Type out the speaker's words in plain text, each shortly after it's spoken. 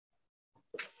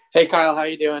Hey Kyle, how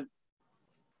you doing?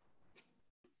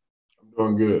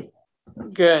 Doing good.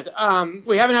 Good.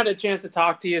 We haven't had a chance to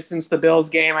talk to you since the Bills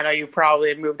game. I know you probably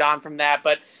have moved on from that,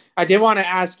 but I did want to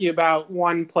ask you about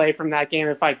one play from that game,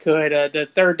 if I could. The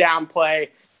third down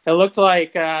play. It looked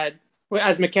like as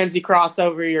McKenzie crossed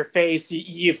over your face,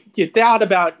 you thought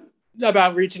about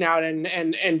reaching out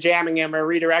and jamming him or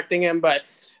redirecting him, but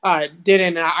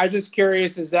didn't. And I was just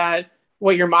curious, is that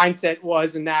what your mindset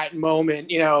was in that moment?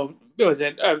 Was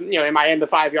it am I in the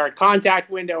 5 yard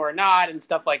contact window or not, and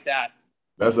stuff like that?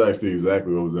 That's actually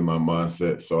exactly what was in my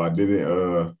mindset. So I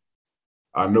didn't.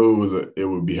 I knew it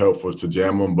would be helpful to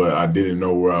jam him, but I didn't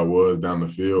know where I was down the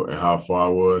field and how far I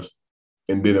was,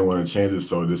 and didn't want to change it.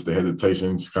 So just the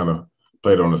hesitation, just kind of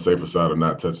played on the safer side of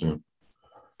not touching him.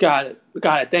 Got it.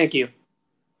 Got it. Thank you.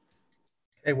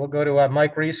 Okay, we'll go to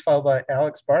Mike Reese, followed by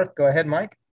Alex Barth. Go ahead,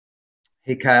 Mike.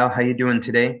 Hey, Kyle, how you doing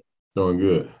today? Doing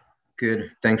good.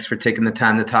 Good. Thanks for taking the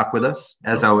time to talk with us,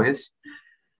 as always.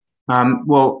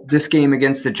 Well, this game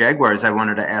against the Jaguars, I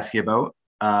wanted to ask you about.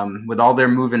 With all their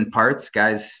moving parts,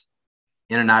 guys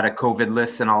in and out of COVID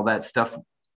lists and all that stuff,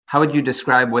 how would you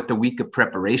describe what the week of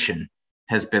preparation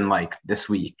has been like this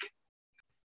week?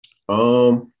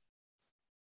 It's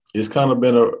kind of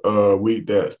been a week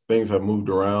that things have moved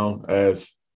around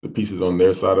as the pieces on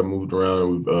their side have moved around.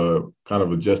 And we've kind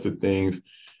of adjusted things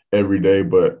every day,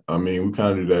 but I mean, we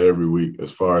kind of do that every week as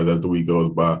far as the week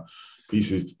goes by.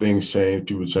 Pieces, things change,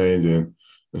 people change, and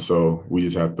so we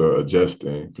just have to adjust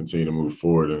and continue to move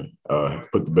forward and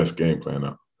put the best game plan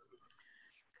out.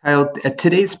 Kyle, at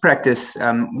today's practice,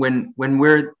 when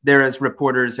we're there as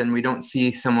reporters and we don't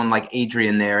see someone like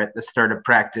Adrian there at the start of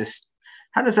practice,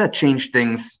 how does that change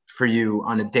things for you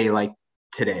on a day like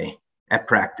today at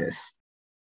practice?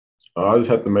 I just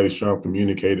have to make sure I'm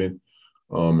communicating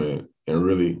and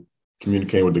really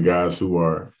communicating with the guys who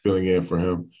are filling in for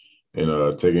him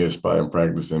and taking his spot in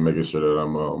practice and making sure that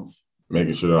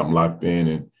I'm locked in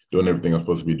and doing everything I'm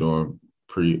supposed to be doing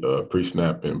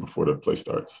pre-snap and before the play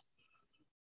starts.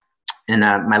 And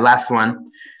my last one,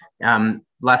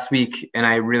 last week, and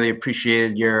I really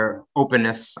appreciated your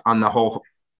openness on the whole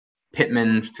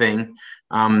Pittman thing,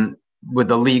 with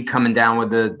the league coming down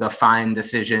with the fine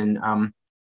decision.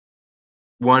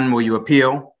 One, will you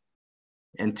appeal?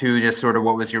 And two, just sort of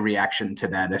what was your reaction to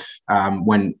that if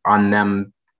when on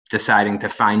them deciding to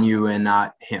fine you and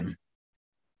not him?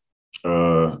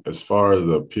 As far as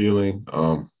appealing,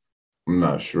 I'm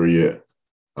not sure yet,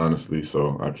 honestly,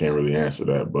 so I can't really answer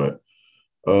that. But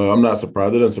I'm not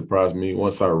surprised. It doesn't surprise me.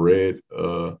 Once I read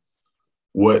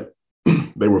what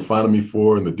they were fining me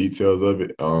for and the details of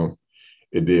it,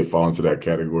 it did fall into that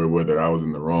category, whether I was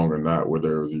in the wrong or not,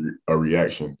 whether it was a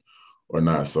reaction or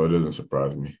not. So it doesn't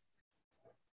surprise me.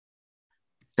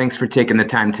 Thanks for taking the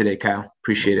time today, Kyle.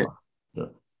 Appreciate it. Yeah.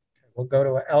 We'll go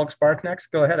to Alex Barth next.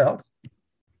 Go ahead, Alex.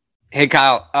 Hey,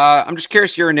 Kyle. I'm just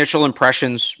curious your initial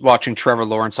impressions watching Trevor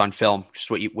Lawrence on film,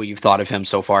 just what you've thought of him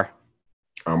so far.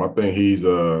 I think he's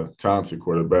a talented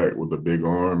quarterback with a big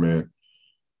arm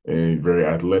and very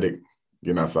athletic,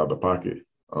 getting outside the pocket.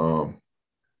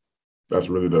 That's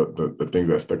really the thing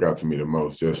that stuck out to me the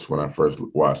most, just when I first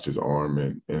watched his arm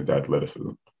and his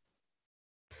athleticism.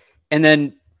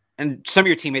 And some of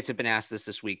your teammates have been asked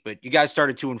this week, but you guys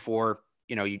started 2-4.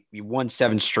 You won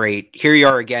 7 straight. Here you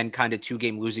are again, kind of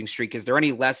 2-game losing streak. Is there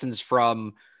any lessons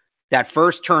from that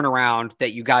first turnaround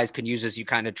that you guys can use as you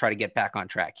kind of try to get back on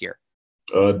track here?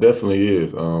 Definitely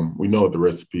is. We know what the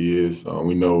recipe is.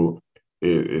 We know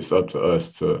it's up to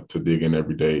us to dig in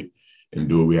every day and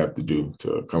do what we have to do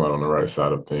to come out on the right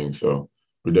side of things. So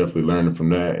we're definitely learning from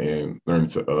that and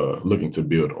looking to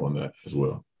build on that as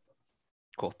well.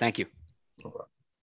 Cool. Thank you. Okay.